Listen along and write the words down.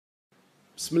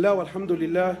Bismillah,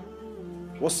 alhamdulillah,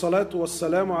 wassalatu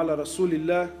wassalamu ala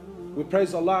rasulillah. We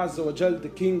praise Allah Azza wa Jal, the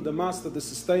King, the Master, the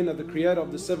Sustainer, the Creator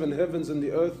of the seven heavens and the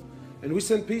earth. And we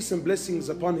send peace and blessings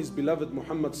upon His beloved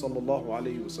Muhammad sallallahu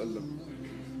alayhi wasallam.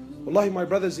 Wallahi, my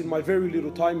brothers, in my very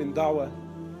little time in da'wah,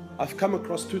 I've come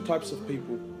across two types of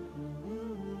people.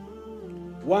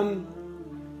 One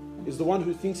is the one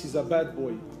who thinks he's a bad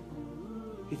boy.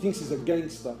 He thinks he's a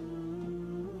gangster.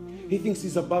 He thinks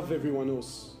he's above everyone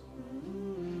else.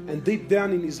 And deep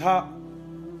down in his heart,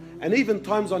 and even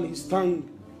times on his tongue,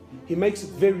 he makes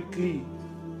it very clear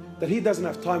that he doesn't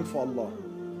have time for Allah.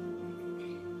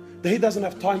 That he doesn't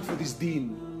have time for this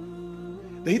deen.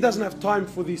 That he doesn't have time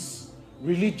for this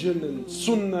religion and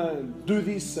sunnah and do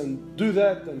this and do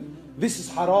that and this is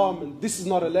haram and this is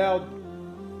not allowed.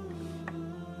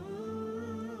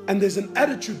 And there's an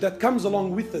attitude that comes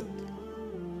along with it.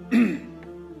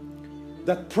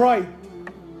 That pride,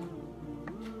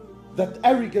 that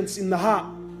arrogance in the heart.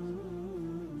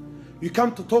 You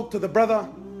come to talk to the brother,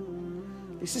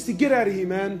 he says, get out of here,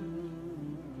 man.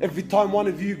 Every time one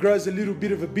of you grows a little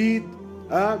bit of a beard,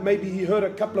 maybe he heard a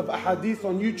couple of ahadith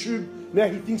on YouTube, now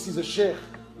he thinks he's a sheikh.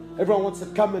 Everyone wants to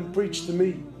come and preach to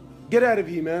me. Get out of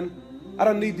here, man. I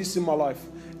don't need this in my life.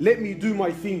 Let me do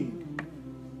my thing.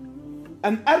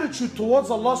 An attitude towards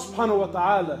Allah subhanahu wa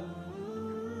ta'ala,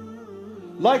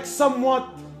 like somewhat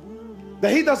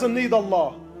that he doesn't need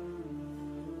Allah.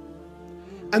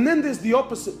 And then there's the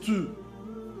opposite too.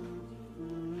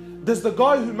 There's the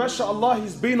guy who, mashallah,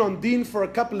 he's been on deen for a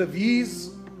couple of years,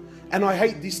 and I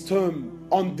hate this term,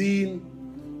 on deen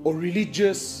or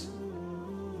religious.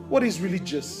 What is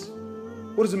religious?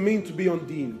 What does it mean to be on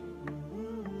deen?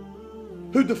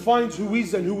 Who defines who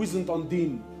is and who isn't on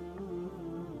deen?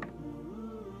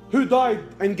 Who died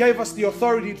and gave us the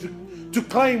authority to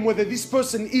claim whether this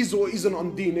person is or isn't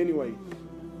on deen anyway?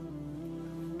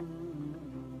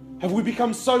 Have we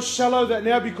become so shallow that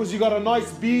now because you got a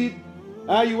nice beard,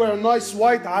 you wear a nice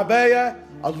white abaya,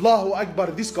 Allahu Akbar,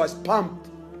 this guy's pumped.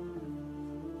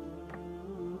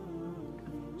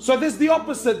 So there's the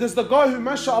opposite. There's the guy who,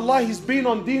 mashallah, he's been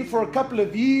on deen for a couple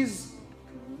of years.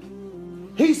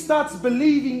 He starts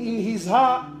believing in his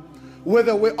heart,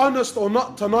 whether we're honest or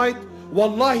not tonight,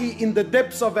 wallahi, in the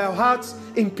depths of our hearts,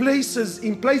 in places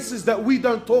that we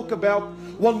don't talk about,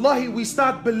 wallahi, we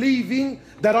start believing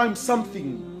that I'm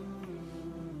something.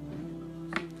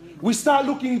 We start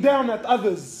looking down at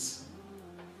others.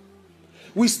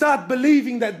 We start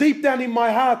believing that deep down in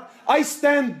my heart, I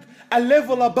stand a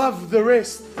level above the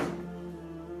rest.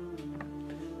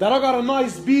 That I got a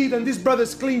nice beard and this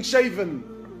brother's clean shaven.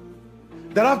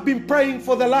 That I've been praying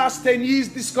for the last 10 years,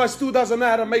 this guy still doesn't know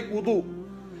how to make wudu.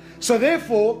 So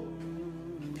therefore,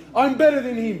 I'm better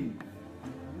than him.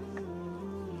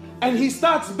 And he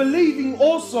starts believing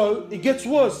also, it gets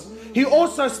worse. He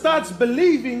also starts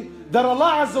believing that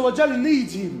Allah Azza wa Jal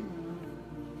needs him.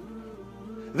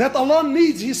 That Allah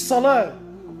needs his salah.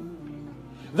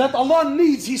 That Allah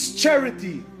needs his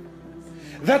charity.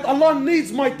 That Allah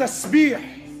needs my tasbih.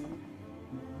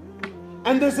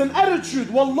 And there's an attitude,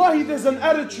 wallahi there's an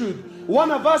attitude.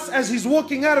 One of us, as he's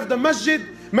walking out of the masjid,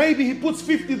 maybe he puts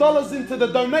 $50 into the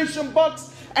donation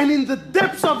box, and in the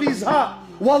depths of his heart,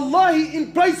 wallahi,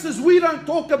 in places we don't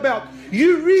talk about,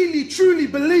 you really truly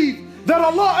believe that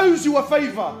Allah owes you a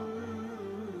favor.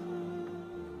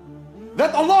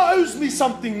 That Allah owes me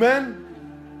something, man.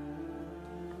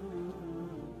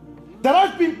 That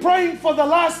I've been praying for the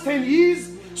last 10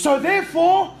 years, so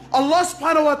therefore Allah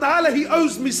subhanahu wa ta'ala, He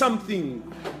owes me something.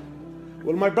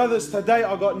 Well, my brothers, today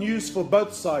I got news for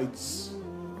both sides.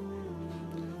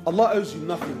 Allah owes you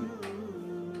nothing.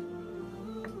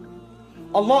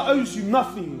 Allah owes you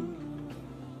nothing.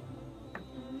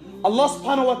 Allah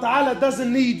subhanahu wa ta'ala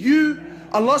doesn't need you.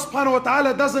 Allah subhanahu wa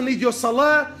ta'ala doesn't need your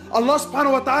salah. Allah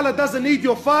subhanahu wa ta'ala doesn't need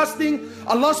your fasting.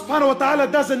 Allah subhanahu wa ta'ala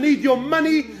doesn't need your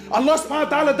money. Allah subhanahu wa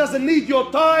ta'ala doesn't need your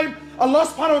time. Allah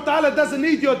subhanahu wa ta'ala doesn't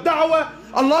need your da'wah.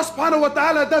 Allah subhanahu wa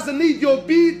ta'ala doesn't need your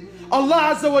bead.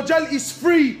 Allah Azza wa Jal is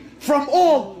free from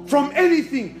all, from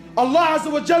anything. Allah Azza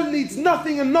wa Jal needs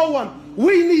nothing and no one.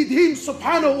 We need Him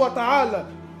subhanahu wa ta'ala.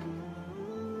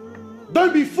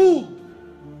 Don't be fooled.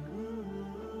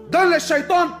 Don't let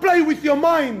shaitan play with your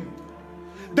mind.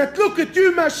 That look at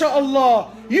you,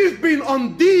 mashallah, you've been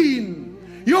on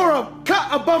deen. You're a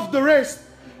cut above the rest.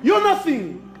 You're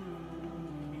nothing.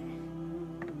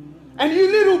 And you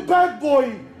little bad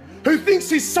boy who thinks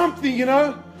he's something, you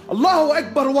know, Allahu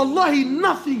Akbar, wallahi,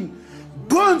 nothing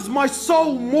burns my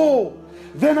soul more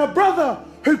than a brother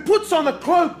who puts on a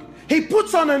cloak, he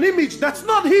puts on an image that's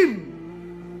not him.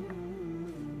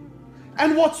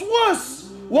 And what's worse,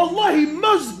 wallahi,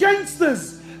 most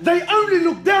gangsters, They only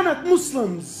look down at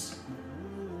Muslims.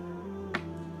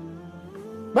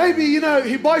 Maybe, you know,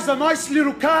 he buys a nice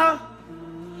little car,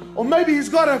 or maybe he's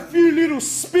got a few little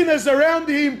spinners around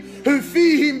him who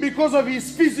feed him because of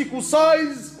his physical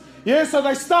size. Yeah, so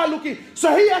they start looking.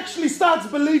 So he actually starts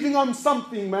believing I'm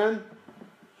something, man.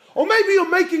 Or maybe you're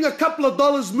making a couple of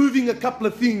dollars moving a couple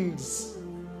of things.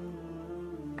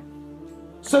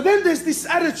 So then there's this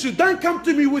attitude, don't come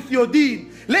to me with your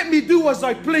deed. Let me do as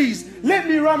I please. Let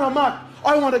me run amok.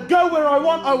 I want to go where I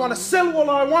want. I want to sell what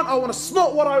I want. I want to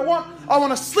snort what I want. I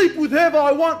want to sleep with whoever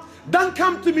I want. Don't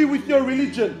come to me with your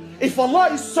religion. If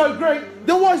Allah is so great,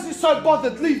 then why is He so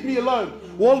bothered? Leave me alone.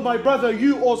 Well, my brother,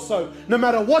 you also, no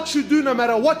matter what you do, no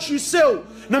matter what you sell,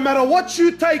 no matter what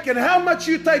you take and how much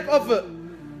you take of it,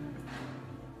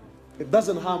 it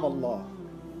doesn't harm Allah.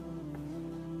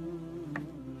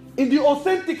 In the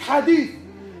authentic hadith,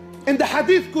 in the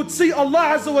hadith Qudsi,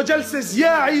 Allah Azza wa Jal says,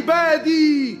 Ya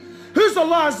ibadi. Who's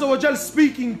Allah Azza wa Jal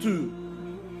speaking to?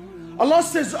 Allah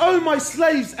says, oh my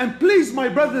slaves, and please my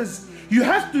brothers, you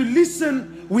have to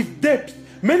listen with depth.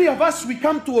 Many of us, we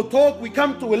come to a talk, we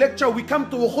come to a lecture, we come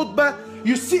to a khutbah.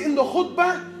 You sit in the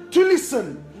khutbah to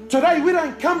listen. Today we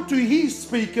don't come to hear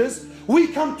speakers, we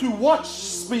come to watch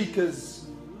speakers.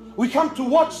 We come to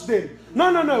watch them.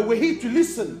 No, we're here to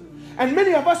listen. And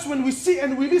many of us, when we sit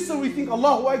and we listen, we think,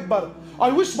 Allahu Akbar. I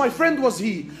wish my friend was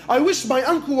here. I wish my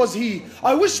uncle was here.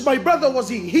 I wish my brother was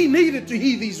here. He needed to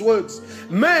hear these words.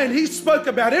 Man, he spoke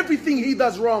about everything he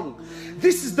does wrong.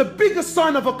 This is the biggest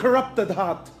sign of a corrupted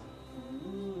heart.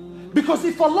 Because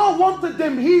if Allah wanted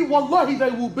them here, wallahi,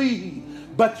 they will be here.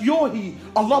 But you're here.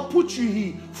 Allah put you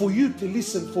here for you to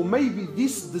listen. For maybe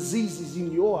this disease is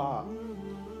in your heart.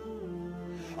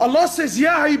 Allah says,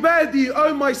 Ya ibadi,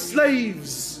 oh my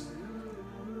slaves.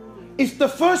 If the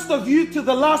first of you to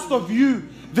the last of you,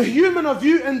 the human of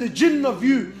you and the jinn of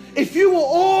you, if you were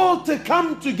all to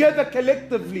come together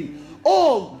collectively,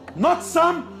 all, not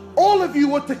some, all of you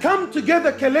were to come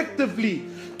together collectively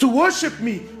to worship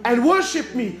me and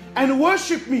worship me and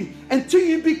worship me until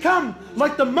you become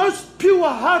like the most pure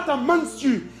heart amongst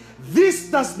you,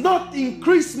 this does not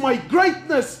increase my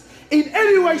greatness in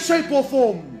any way, shape or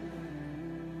form.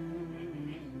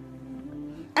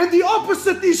 And the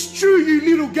opposite is true, you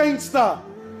little gangster.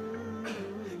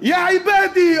 Ya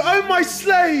ibadi, oh my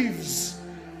slaves.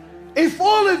 If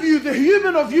all of you, the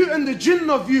human of you and the jinn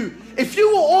of you, if you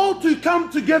were all to come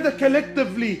together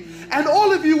collectively and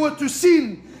all of you were to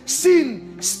sin,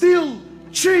 steal,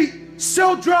 cheat,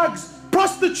 sell drugs,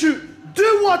 prostitute,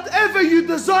 do whatever you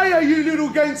desire, you little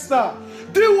gangster.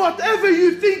 Do whatever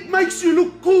you think makes you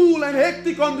look cool and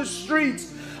hectic on the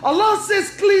streets. Allah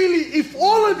says clearly, if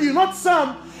all of you, not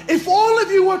some, if all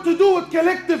of you were to do it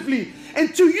collectively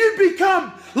until you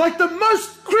become like the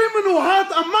most criminal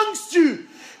heart amongst you,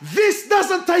 this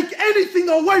doesn't take anything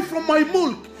away from my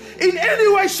mulk in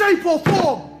any way, shape or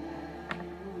form.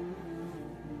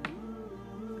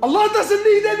 Allah doesn't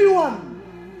need anyone.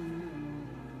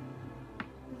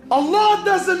 Allah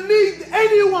doesn't need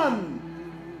anyone.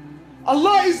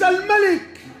 Allah is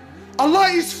Al-Malik. Allah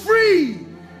is free.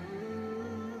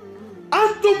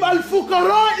 Antum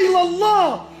al-fuqara ila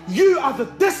Allah. You are the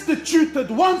destituted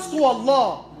ones to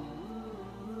Allah.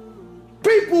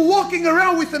 People walking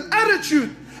around with an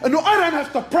attitude, and I don't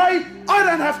have to pray, I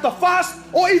don't have to fast,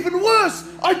 or even worse,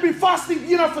 I've been fasting,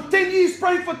 for 10 years,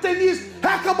 praying for 10 years.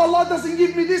 How come Allah doesn't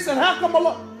give me this? And how come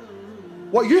Allah...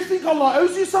 What, you think Allah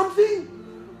owes you something?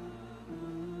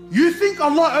 You think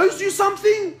Allah owes you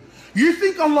something? You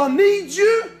think Allah needs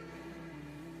you?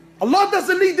 Allah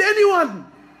doesn't need anyone.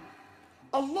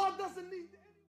 Allah doesn't